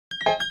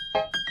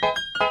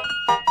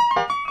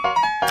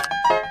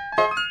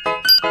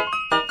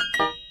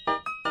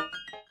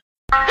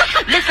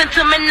Listen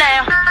to me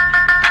now. "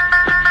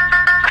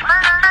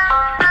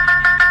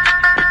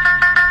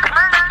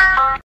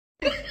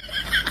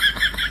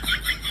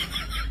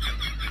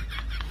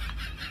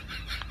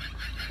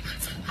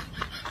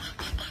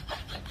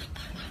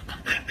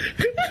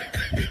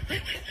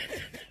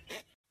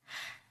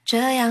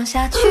这样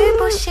下去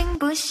不行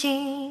不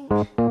行，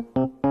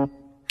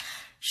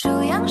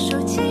数羊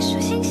数鸡数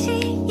星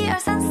星，1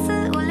 2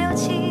 3 4 5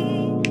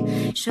 6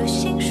 7，数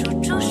星数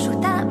猪数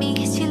大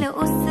米，7 6 5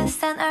 4 3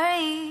 2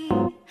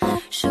 1，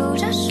数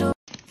着数。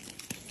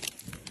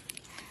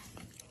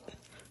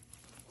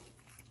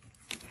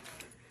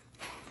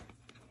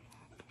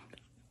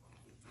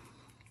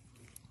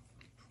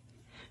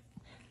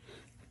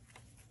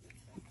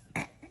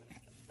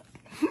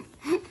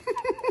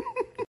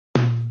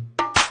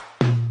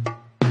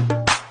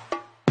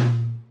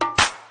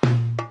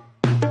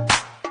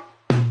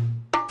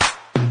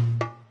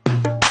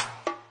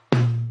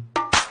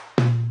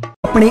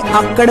अपनी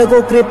आकड़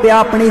को कृपया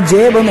अपनी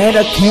जेब में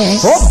रखें,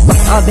 हो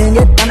बता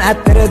देंगे तन है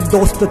तेरे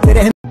दोस्त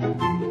तेरे।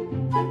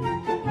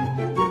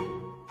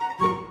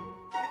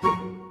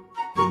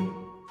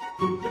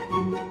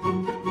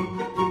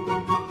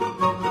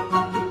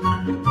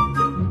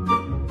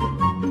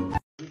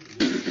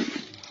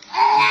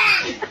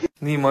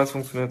 Niemals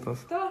funktioniert das.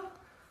 Doch.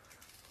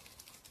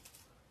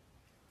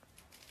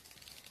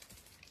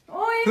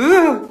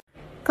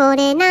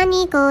 Kore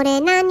nani, kore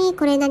nani,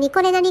 kore nani,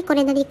 kore nani,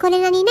 kore nani, kore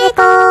nani,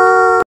 neko.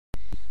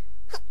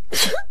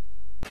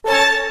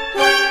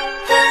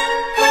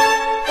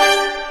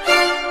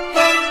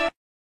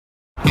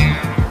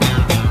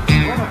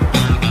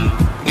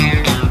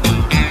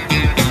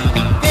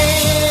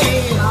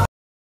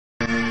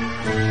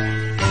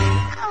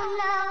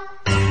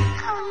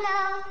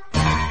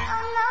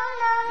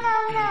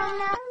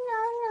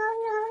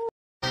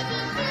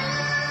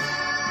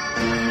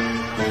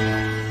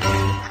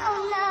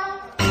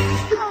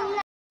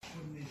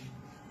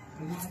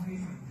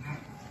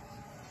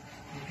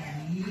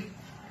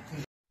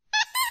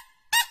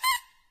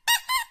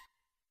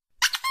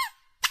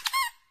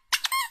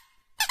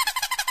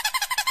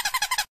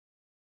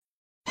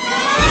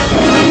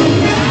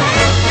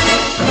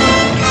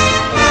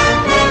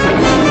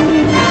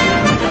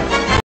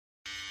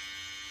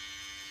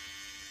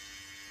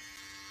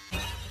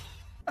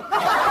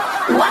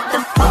 What the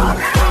fuck?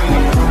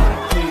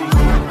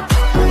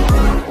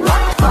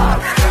 What the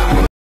fuck?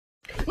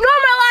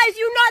 Normalize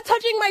you not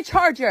touching my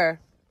charger.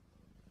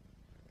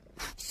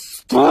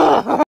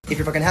 If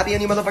you're fucking happy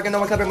and you motherfucking know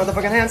what, clap your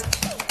motherfucking hands.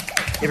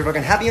 If you're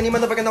fucking happy and you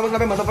motherfucking know what,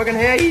 clap your motherfucking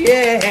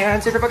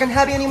hands. If you're fucking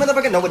happy and you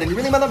motherfucking know what, and you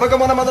really motherfucking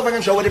wanna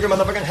motherfucking show it. If you're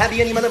motherfucking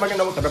happy and you motherfucking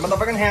know what, clap your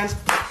motherfucking hands.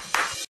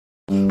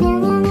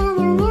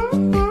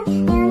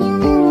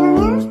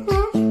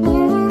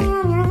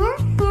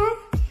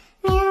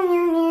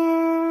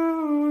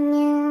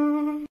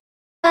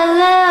 I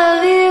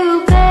love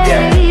you,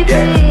 baby,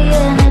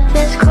 and if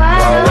it's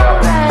quite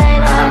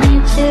alright, I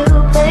need to,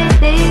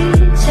 baby,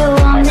 till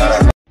I'm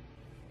next.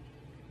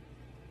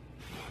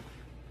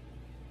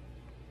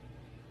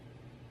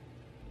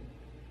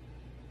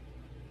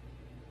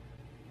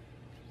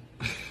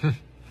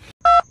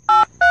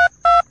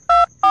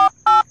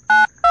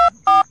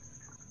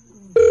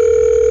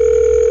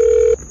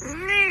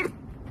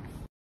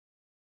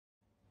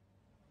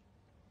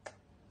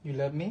 You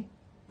love me?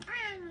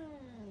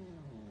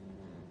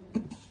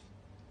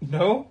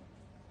 No?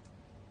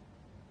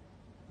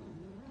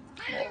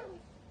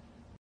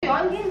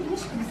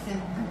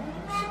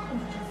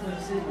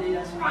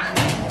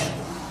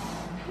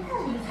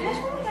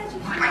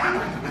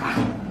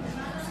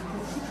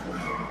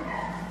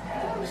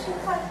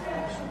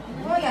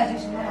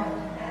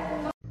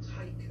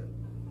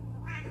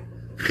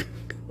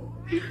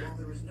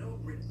 There is no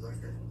written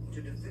record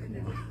to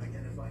definitively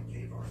identify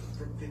cave art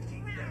from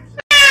 15,000.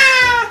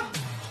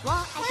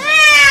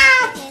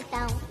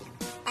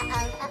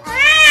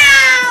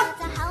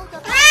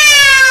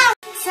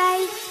 Say,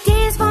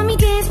 dance for me,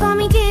 dance for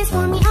me, dance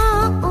for me,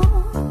 oh,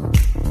 oh.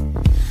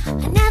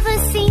 I never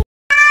seen.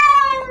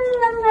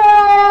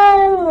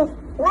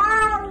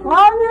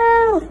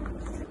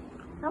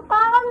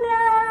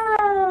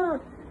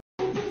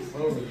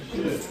 Holy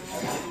shit.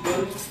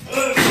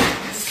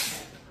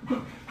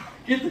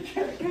 Get the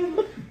cat.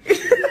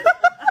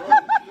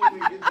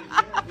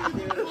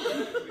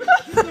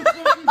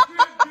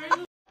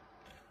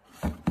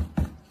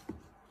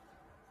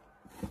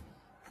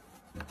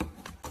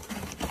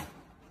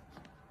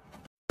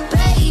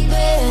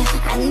 Baby,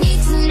 I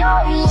need to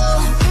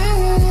know